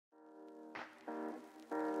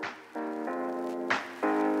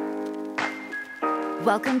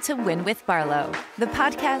Welcome to Win with Barlow, the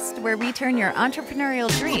podcast where we turn your entrepreneurial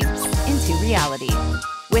dreams into reality.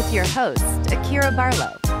 With your host, Akira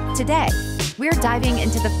Barlow. Today, we're diving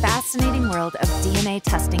into the fascinating world of DNA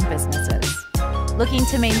testing businesses. Looking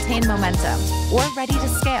to maintain momentum or ready to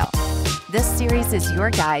scale? This series is your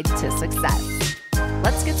guide to success.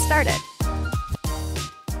 Let's get started.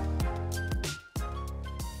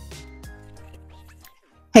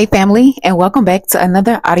 Hey family, and welcome back to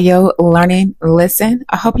another audio learning lesson.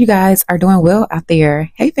 I hope you guys are doing well out there.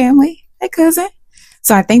 Hey family, hey cousin.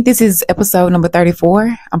 So I think this is episode number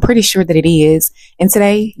 34. I'm pretty sure that it is. And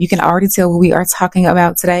today, you can already tell what we are talking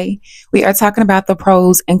about today. We are talking about the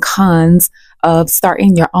pros and cons of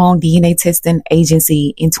starting your own DNA testing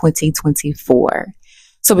agency in 2024.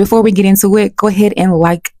 So before we get into it, go ahead and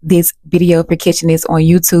like this video if you're catching this on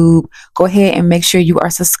YouTube. Go ahead and make sure you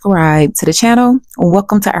are subscribed to the channel.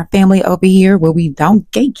 Welcome to our family over here where we don't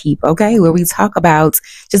gatekeep, okay? Where we talk about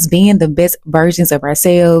just being the best versions of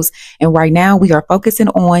ourselves. And right now we are focusing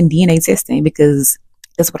on DNA testing because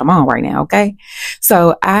that's what I'm on right now, okay?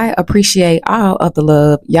 So I appreciate all of the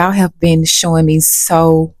love. Y'all have been showing me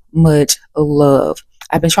so much love.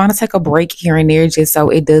 I've been trying to take a break here and there just so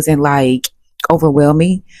it doesn't overwhelm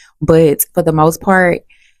me. But for the most part,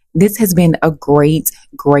 this has been a great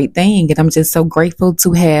thing. And I'm just so grateful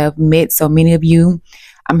to have met so many of you.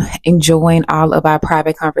 I'm enjoying all of our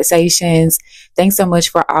private conversations. Thanks so much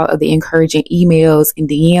for all of the encouraging emails and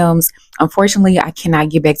DMs. Unfortunately, I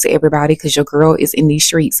cannot get back to everybody because your girl is in these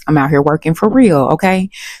streets. I'm out here working for real.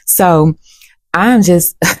 Okay. So I'm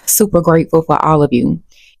just super grateful for all of you.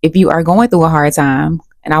 If you are going through a hard time,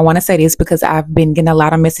 and I want to say this because I've been getting a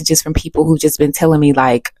lot of messages from people who've just been telling me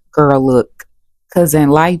girl, look, cousin,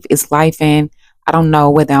 life is life and I don't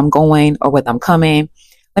know whether I'm going or whether I'm coming.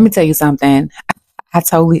 Let me tell you something. I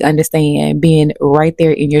totally understand being right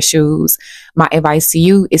there in your shoes. My advice to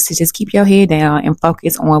you is to just keep your head down and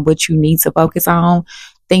focus on what you need to focus on.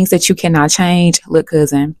 Things that you cannot change. Look,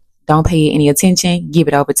 cousin, don't pay any attention. Give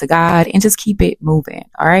it over to God and just keep it moving.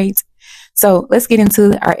 All right. So let's get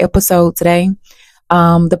into our episode today.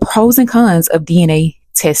 The pros and cons of DNA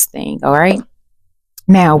testing. All right.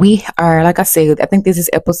 Now we are, like I said, I think this is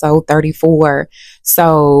episode 34.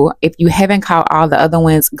 So if you haven't caught all the other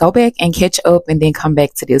ones, go back and catch up and then come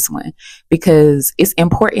back to this one because it's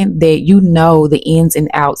important that you know the ins and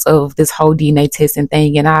outs of this whole DNA testing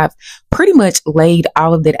thing. And I've pretty much laid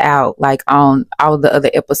all of that out on all of the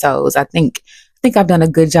other episodes. I think I've done a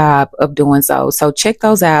good job of doing so. So check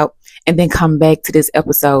those out. And then come back to this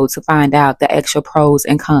episode to find out the actual pros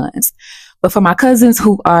and cons. But for my cousins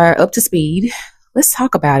who are up to speed, let's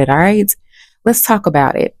talk about it, all right? Let's talk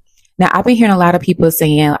about it. Now, I've been hearing a lot of people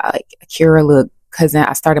saying, Akira, look, cousin,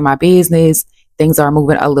 I started my business. Things are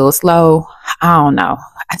moving a little slow. I don't know.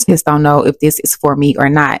 I just don't know if this is for me or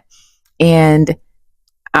not. And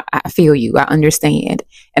I feel you. I understand.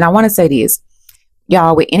 And I want to say this.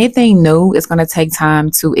 Y'all, with anything new, it's going to take time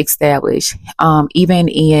to establish, even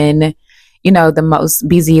in, the most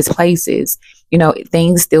busiest places,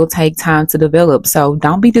 things still take time to develop. So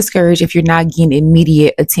don't be discouraged if you're not getting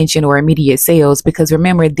immediate attention or immediate sales, because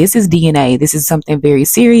remember, this is DNA. This is something very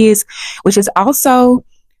serious, which is also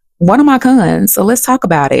one of my cons. So let's talk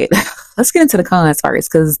about it. Let's get into the cons first,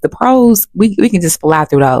 because the pros, we can just fly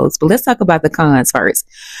through those, but let's talk about the cons first.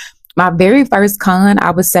 My very first con,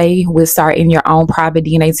 I would say, with starting your own private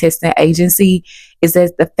DNA testing agency is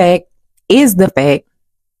the fact,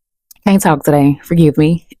 can't talk today, forgive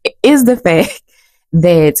me, is the fact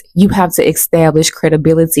that you have to establish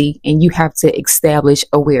credibility and you have to establish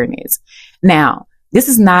awareness. Now, this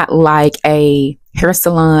is not like a hair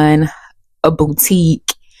salon, a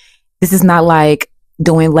boutique. This is not like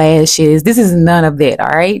doing lashes. This is none of that,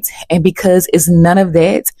 all right? And because it's none of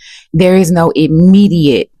that, there is no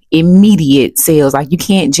immediate sales. Like, you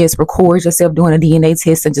can't just record yourself doing a DNA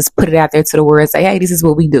test and just put it out there to the world and say, hey, this is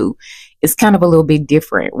what we do. It's kind of a little bit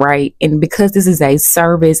different, right? And because this is a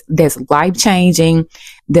service that's life-changing,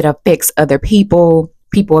 that affects other people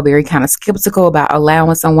are very kind of skeptical about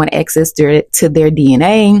allowing someone access to their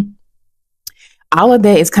DNA. All of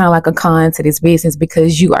that is kind of like a con to this business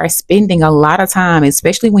because you are spending a lot of time,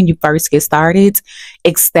 especially when you first get started,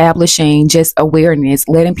 establishing just awareness,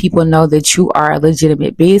 letting people know that you are a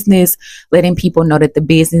legitimate business, letting people know that the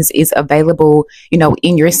business is available,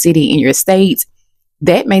 in your city, in your state.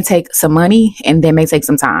 That may take some money and that may take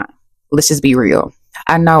some time. Let's just be real.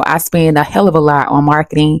 I know I spend a hell of a lot on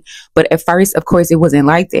marketing, but at first, of course, it wasn't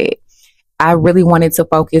like that. I really wanted to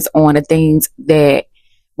focus on the things that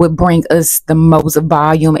would bring us the most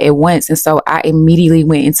volume at once. And so I immediately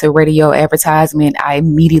went into radio advertisement. I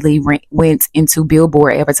immediately went into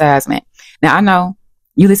billboard advertisement. Now, I know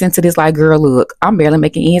You listen to this like, girl, look, I'm barely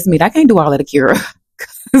making ends meet. I can't do all of the cure.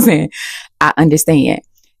 I understand.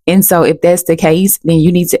 And so if that's the case, then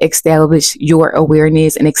you need to establish your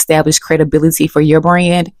awareness and establish credibility for your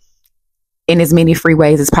brand in as many free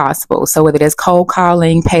ways as possible. So whether that's cold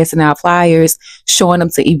calling, passing out flyers, showing them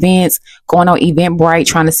to events, going on Eventbrite,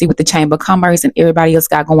 trying to see what the Chamber of Commerce and everybody else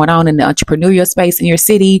got going on in the entrepreneurial space in your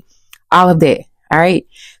city, all of that. All right.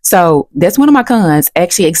 So that's one of my cons,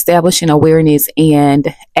 actually establishing awareness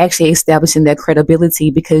and actually establishing that credibility,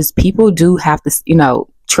 because people do have to,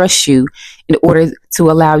 trust you in order to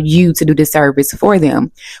allow you to do the service for them,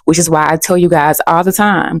 which is why I tell you guys all the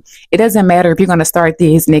time, it doesn't matter if you're going to start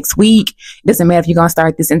this next week. It doesn't matter if you're going to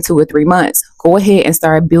start this in 2 or 3 months. Go ahead and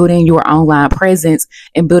start building your online presence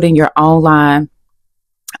and building your online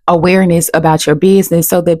awareness about your business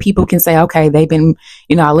so that people can say, okay, they've been,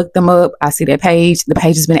 I looked them up. I see their page. The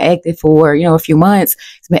page has been active for, a few months.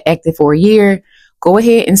 It's been active for a year. Go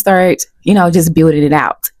ahead and start, just building it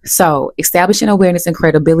out. So establishing awareness and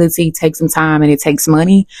credibility takes some time and it takes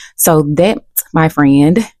money. So that, my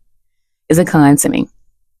friend, is a con to me.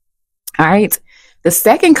 All right. The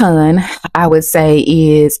second con I would say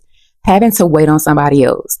is having to wait on somebody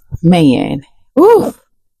else. Man, woo.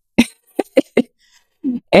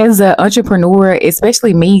 As an entrepreneur,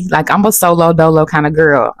 especially me, like I'm a solo dolo kind of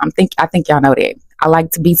girl. I think y'all know that. I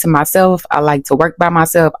like to be to myself. I like to work by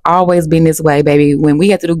myself. Always been this way, baby. When we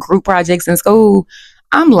had to do group projects in school,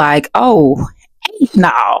 I'm like, oh,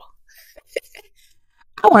 no.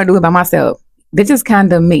 I want to do it by myself. This is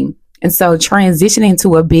kind of me. And so transitioning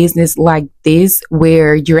to a business like this,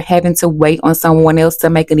 where you're having to wait on someone else to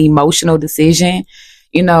make an emotional decision,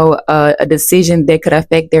 a decision that could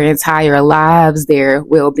affect their entire lives, their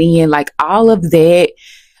well-being, like all of that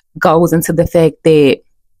goes into the fact that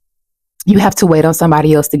you have to wait on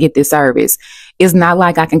somebody else to get this service. It's not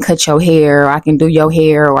like I can cut your hair, or I can do your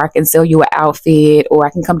hair, or I can sell you an outfit, or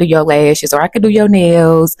I can come do your lashes, or I can do your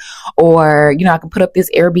nails, or, I can put up this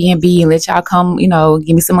Airbnb and let y'all come,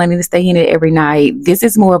 give me some money to stay in it every night. This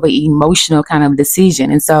is more of an emotional kind of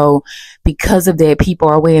decision. And so because of that, people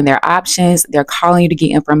are weighing their options. They're calling you to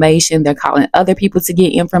get information. They're calling other people to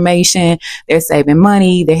get information. They're saving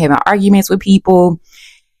money. They're having arguments with people.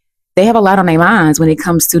 They have a lot on their minds when it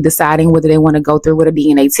comes to deciding whether they want to go through with a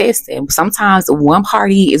DNA test. And sometimes one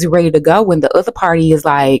party is ready to go and the other party is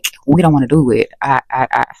like, we don't want to do it. I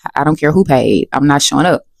don't care who paid. I'm not showing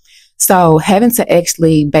up. So having to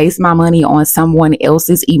actually base my money on someone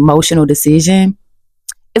else's emotional decision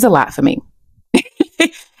is a lot for me.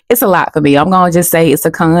 It's a lot for me. I'm going to just say it's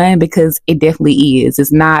a con, because it definitely is.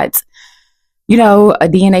 It's not, a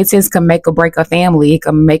DNA test can make or break a family. It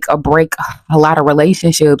can make or break a lot of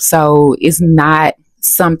relationships. So it's not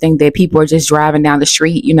something that people are just driving down the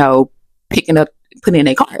street, picking up, putting in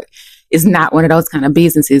their cart. It's not one of those kind of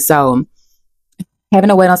businesses. So having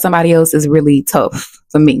to wait on somebody else is really tough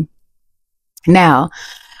for me. Now,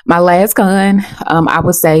 my last con, I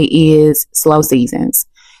would say, is slow seasons.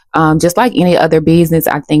 Just like any other business,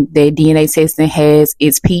 I think that DNA testing has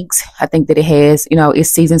its peaks. I think that it has, its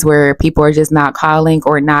seasons where people are just not calling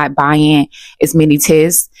or not buying as many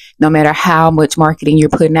tests, no matter how much marketing you're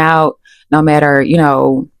putting out, no matter,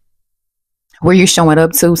 where you're showing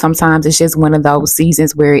up to. Sometimes it's just one of those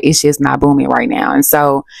seasons where it's just not booming right now. And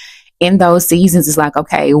so in those seasons, it's like,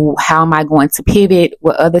 okay, how am I going to pivot?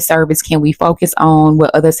 What other service can we focus on?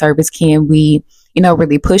 What other service can we,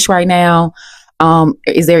 really push right now?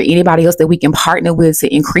 Is there anybody else that we can partner with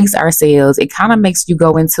to increase our sales? It kind of makes you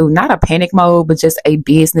go into not a panic mode, but just a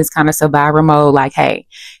business kind of survivor mode. Like, hey,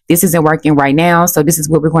 this isn't working right now, so this is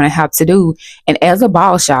what we're going to have to do. And as a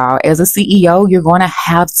boss, y'all, as a CEO, you're going to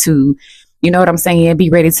have to, be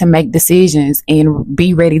ready to make decisions and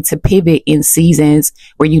be ready to pivot in seasons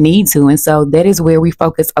where you need to. And so that is where we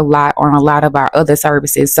focus a lot on a lot of our other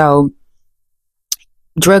services. So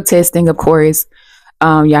drug testing, of course,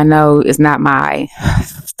 y'all know is not my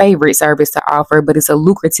favorite service to offer, but it's a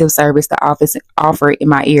lucrative service to offer in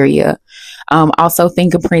my area. Also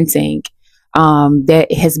fingerprinting. That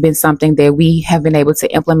has been something that we have been able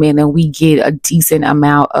to implement, and we get a decent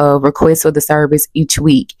amount of requests for the service each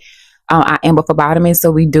week. I am a phlebotomist,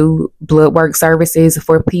 so we do blood work services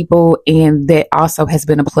for people, and that also has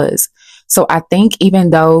been a plus. So I think even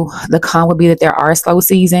though the con would be that there are slow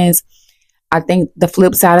seasons, I think the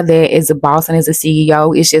flip side of that as a boss and as a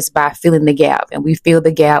CEO is just by filling the gap. And we fill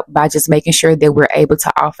the gap by just making sure that we're able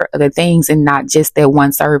to offer other things and not just that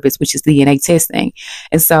one service, which is DNA testing.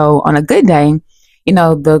 And so on a good day,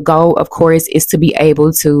 the goal, of course, is to be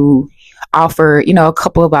able to offer, a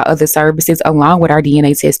couple of our other services along with our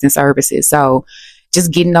DNA testing services. So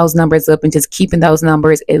just getting those numbers up and just keeping those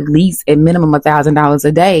numbers at least at minimum $1,000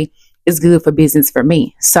 a day is good for business for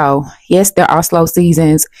me. So yes, there are slow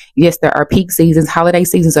seasons. Yes, there are peak seasons. Holiday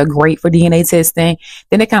seasons are great for DNA testing.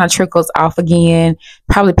 Then it kind of trickles off again,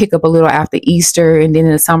 probably pick up a little after Easter. And then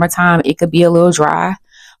in the summertime, it could be a little dry.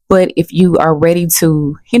 But if you are ready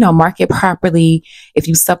to, market properly, if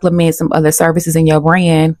you supplement some other services in your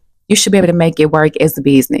brand, you should be able to make it work as a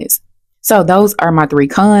business. So those are my 3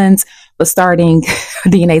 cons for starting a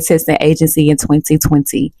DNA testing agency in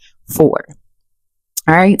 2024.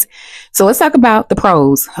 All right. So let's talk about the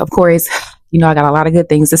pros. Of course, I got a lot of good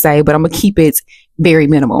things to say, but I'm going to keep it very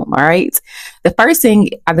minimal. All right. The first thing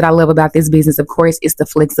that I love about this business, of course, is the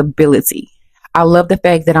flexibility. I love the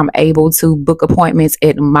fact that I'm able to book appointments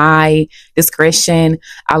at my discretion.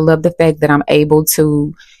 I love the fact that I'm able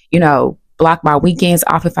to, block my weekends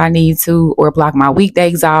off if I need to, or block my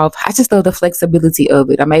weekdays off. I just love the flexibility of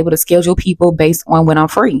it. I'm able to schedule people based on when I'm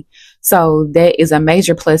free. So that is a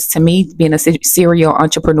major plus to me, being a serial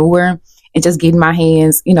entrepreneur and just getting my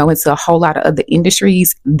hands, into a whole lot of other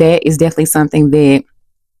industries. That is definitely something that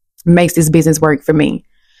makes this business work for me.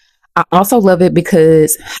 I also love it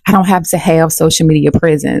because I don't have to have social media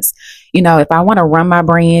presence. If I want to run my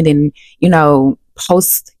brand and,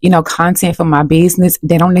 post, content for my business,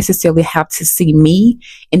 they don't necessarily have to see me,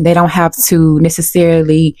 and they don't have to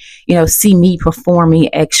necessarily, see me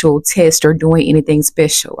performing actual tests or doing anything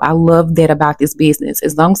special. I love that about this business.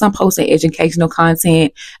 As long as I'm posting educational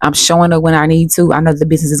content, I'm showing up when I need to, I know the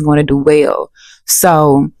business is going to do well.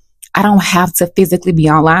 So I don't have to physically be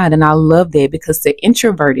online. And I love that because the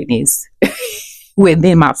introvertedness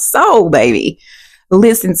within my soul, baby,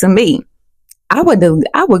 listen to me. I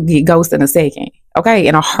would get ghosted in a second. Okay.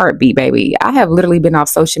 In a heartbeat, baby. I have literally been off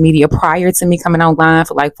social media prior to me coming online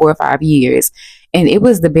for like 4 or 5 years. And it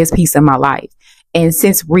was the best piece of my life. And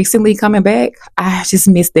since recently coming back, I just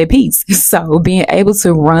missed that piece. So being able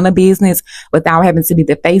to run a business without having to be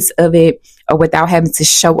the face of it or without having to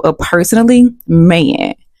show up personally,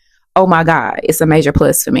 man, oh my God, it's a major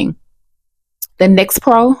plus for me. The next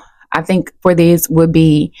pro, I think, for this would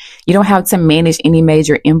be you don't have to manage any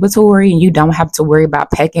major inventory, and you don't have to worry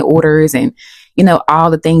about packing orders and, all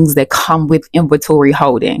the things that come with inventory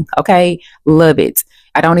holding. Okay. Love it.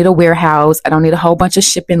 I don't need a warehouse. I don't need a whole bunch of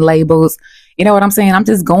shipping labels. You know what I'm saying? I'm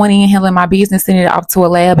just going in, handling my business, sending it off to a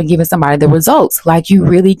lab and giving somebody the results. Like, you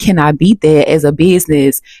really cannot beat that as a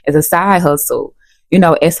business, as a side hustle,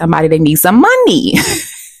 as somebody that needs some money.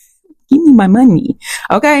 Give me my money.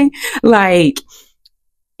 Okay. Like,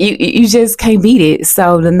 you just can't beat it.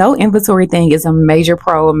 So the no inventory thing is a major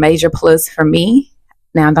pro, a major plus for me.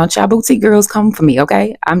 Now, don't y'all boutique girls come for me.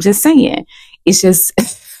 Okay. I'm just saying, it's just,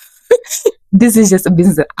 this is just a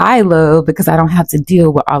business that I love because I don't have to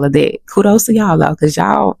deal with all of that. Kudos to y'all though, because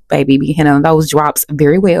y'all, baby, be handling those drops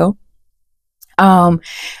very well. I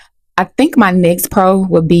think my next pro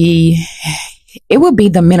would be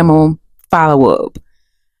the minimal follow-up.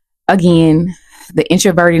 Again, the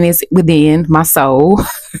introvertedness within my soul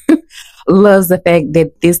loves the fact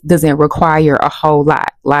that this doesn't require a whole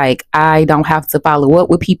lot. Like, I don't have to follow up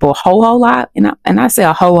with people a whole lot. And I say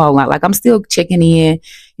a whole lot. Like, I'm still checking in,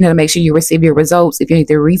 to make sure you receive your results. If you need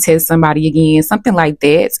to retest somebody again, something like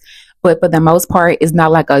that. But for the most part, it's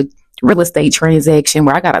not like a real estate transaction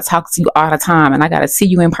where I got to talk to you all the time and I got to see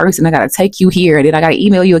you in person. I got to take you here and then I got to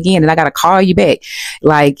email you again and I got to call you back.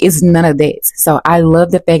 Like, it's none of that. So I love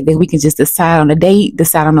the fact that we can just decide on a date,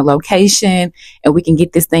 decide on a location, and we can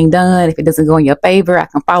get this thing done. If it doesn't go in your favor, I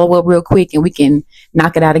can follow up real quick and we can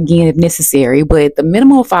knock it out again if necessary. But the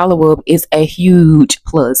minimal follow up is a huge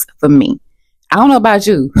plus for me. I don't know about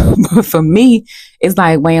you, but for me, it's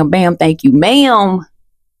like, wham, bam, thank you, ma'am.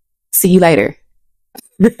 See you later.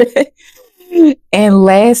 And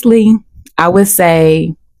lastly, I would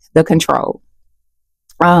say the control.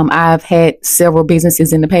 I've had several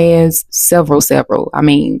businesses in the past, several,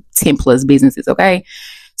 10 plus businesses. Okay.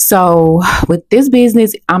 So with this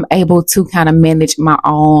business, I'm able to kind of manage my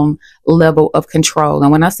own level of control.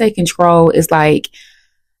 And when I say control, it's like,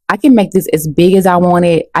 I can make this as big as I want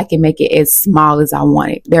it. I can make it as small as I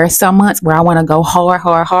want it. There are some months where I want to go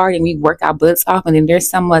hard, and we work our butts off. And then there's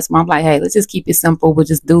some months where I'm like, hey, let's just keep it simple. We'll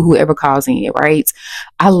just do whoever calls in, right?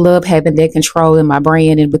 I love having that control in my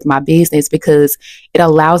brand and with my business because it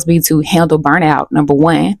allows me to handle burnout. Number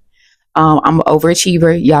one, I'm an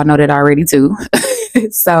overachiever. Y'all know that already too.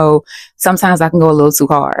 So sometimes I can go a little too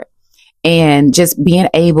hard. And just being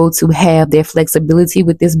able to have that flexibility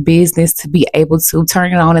with this business to be able to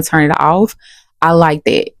turn it on and turn it off, I like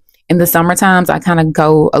that. In the summer times, I kind of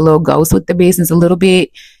go a little ghost with the business a little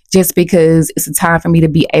bit just because it's a time for me to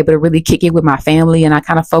be able to really kick it with my family. And I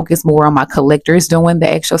kind of focus more on my collectors doing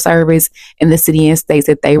the actual service in the city and states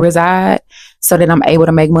that they reside so that I'm able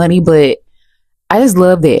to make money. But I just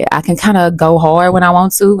love that. I can kind of go hard when I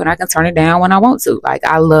want to, and I can turn it down when I want to. Like,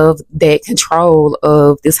 I love that control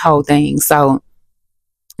of this whole thing. So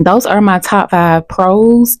those are my top 5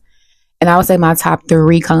 pros. And I would say my top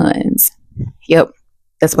 3 cons. Yep.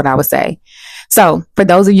 That's what I would say. So for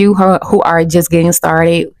those of you who are just getting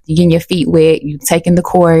started, you getting your feet wet, you taking the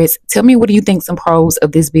course, tell me, what do you think some pros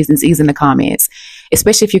of this business is in the comments,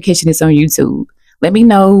 especially if you're catching this on YouTube. Let me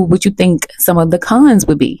know what you think some of the cons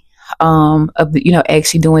would be of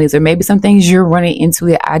actually doing this, or maybe some things you're running into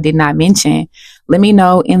that I did not mention. Let me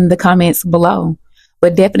know in the comments below.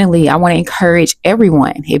 But definitely, I want to encourage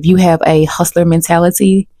everyone, if you have a hustler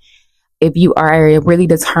mentality, if you are really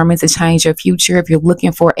determined to change your future, if you're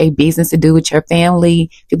looking for a business to do with your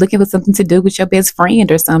family, if you're looking for something to do with your best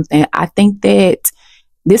friend or something, I think that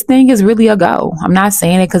this thing is really a go. I'm not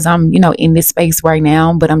saying it because I'm, in this space right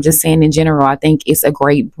now, but I'm just saying in general, I think it's a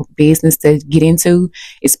great business to get into,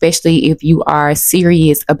 especially if you are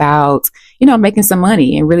serious about, making some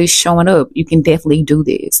money and really showing up. You can definitely do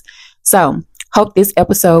this. So hope this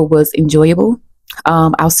episode was enjoyable.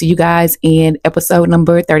 I'll see you guys in episode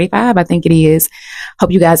number 35. I think it is.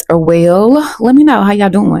 Hope you guys are well. Let me know how y'all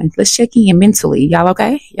doing. Let's check in mentally. Y'all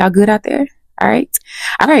okay? Y'all good out there? All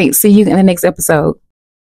right. See you in the next episode.